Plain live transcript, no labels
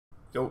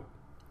Yo,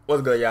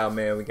 what's good, y'all,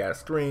 man? We got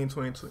Scream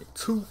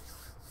 2022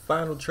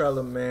 final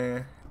trailer,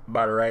 man.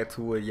 About to right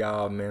to it,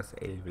 y'all, man. So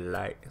if you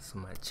like, it's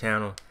my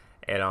channel.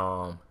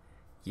 And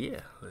yeah,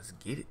 let's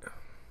get it.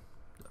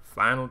 The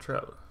final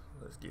trailer.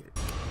 Let's get it.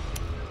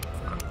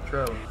 Final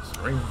trailer.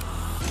 Scream.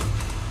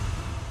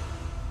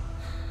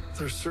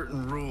 There's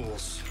certain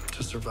rules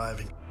to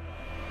surviving.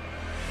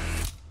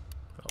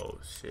 Oh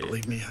shit.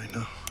 Believe me, I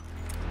know.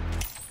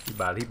 He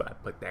about to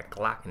put that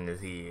Glock in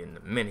his head in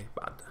a minute.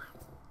 About to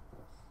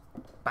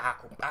bow,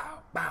 bow,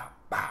 bow,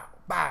 bow,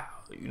 bow.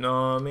 You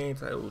know what I mean?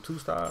 It's like 2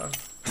 stars.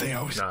 They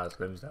always Let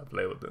me stop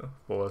playing with them.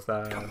 4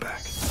 stars. come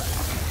back.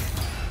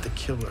 The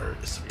killer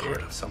is a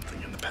part of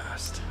something in the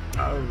past.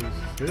 Oh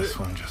shit. This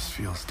one just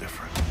feels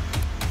different.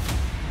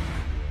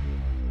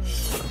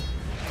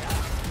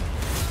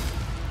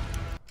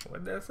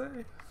 What'd that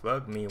say?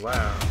 Fuck me,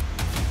 wow.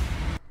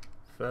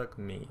 Fuck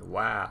me,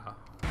 wow.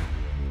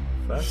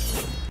 Fuck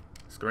me.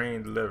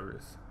 Screen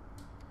delivers.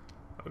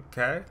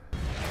 Okay.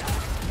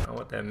 I don't know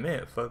what that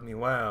meant. Fuck me,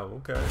 wow.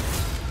 Okay.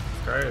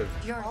 It's crazy.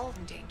 You're all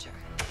in danger.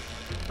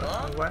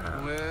 Fuck me,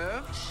 wow.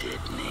 Well,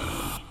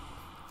 Sydney.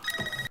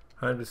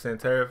 100%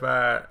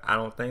 terrified? I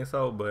don't think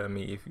so, but I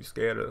mean, if you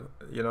scared of,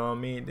 you know what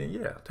I mean, then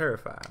yeah,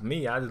 terrified.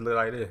 Me, I just look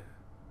like this.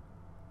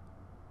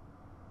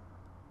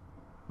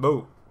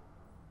 Boo.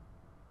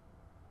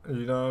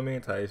 You know what I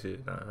mean? Type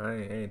shit. Nah, I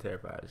ain't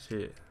terrified of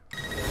shit.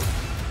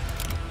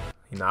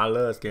 You know, I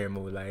love scary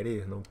movies like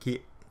this. No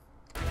kid.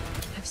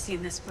 I've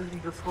seen this movie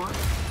before.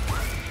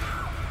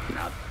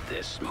 Not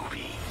this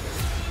movie.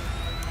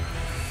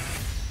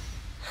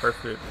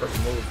 Perfect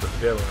movie for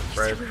villain.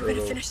 Fresh, We were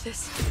gonna finish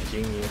this.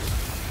 genius.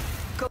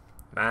 Go.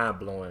 Mind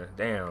blowing.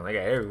 Damn, they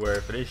got every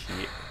word for this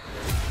shit.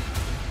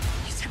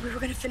 You said we were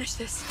gonna finish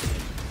this.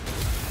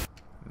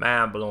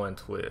 Mind blowing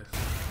twist.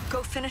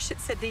 Go finish it,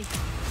 Sydney.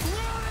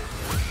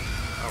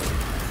 Oh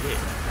shit.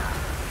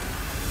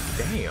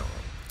 Damn.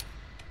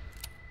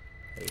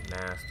 A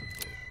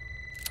masterful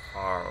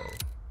horror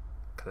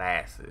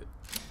classic.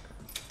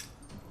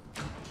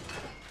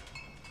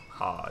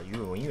 Oh,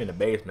 when you in the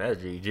basement,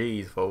 that's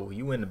GG's, folks.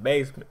 You in the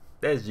basement,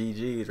 that's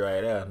GG's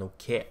right there. No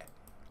cat.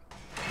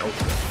 No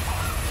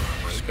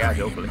cat. He got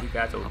your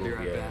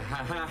goofy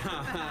ass.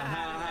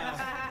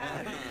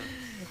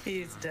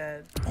 He's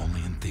dead.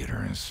 Only in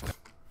theaters.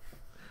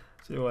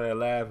 She was there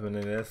laughing,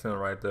 and that's him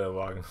right there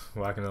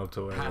walking up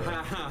to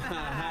her.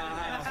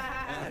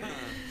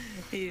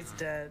 He's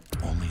dead.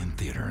 Only in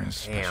theaters.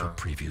 Special Damn.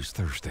 previews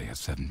Thursday at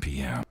 7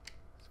 p.m.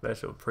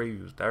 Special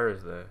previews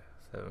Thursday,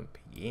 7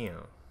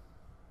 p.m.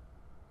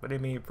 What do you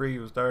mean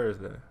previews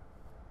Thursday?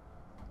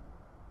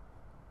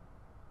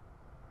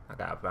 I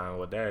gotta find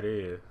what that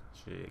is.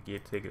 Shit,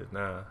 get tickets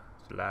now.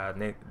 It's live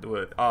next. Do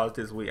it. Oh, it's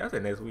this week. I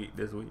said next week.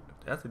 This week.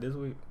 That's it. This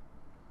week.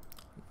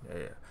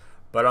 Yeah.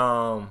 But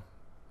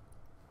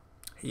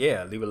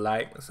yeah. Leave a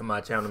like. It's on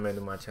my channel, man.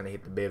 To my channel,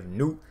 hit the bell if you're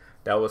new.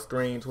 That was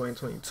Scream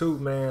 2022,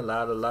 man. A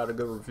lot of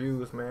good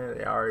reviews, man.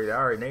 They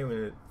already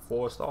naming it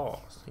 4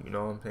 stars. You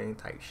know what I'm saying?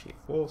 Type shit.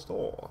 4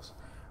 stars.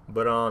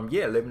 But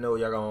yeah, let me know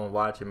y'all gonna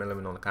watch it, man. Let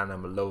me know in the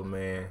comment down below,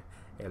 man.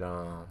 And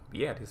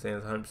yeah, this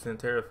is 100%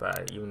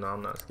 terrified, even though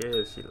I'm not scared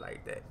of shit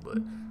like that. But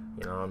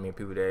you know what I mean,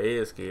 people that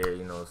is scared,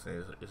 you know what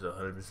I'm saying, it's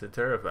 100%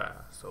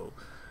 terrified. So,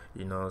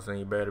 you know what I'm saying,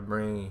 you better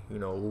bring, you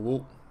know,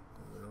 whoop,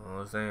 you know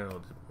what I'm saying,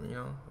 or, you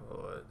know,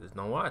 or just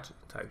don't watch it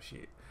type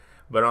shit.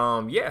 But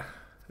yeah,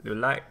 leave a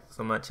like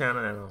on my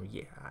channel, and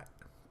yeah, all right,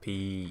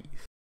 peace.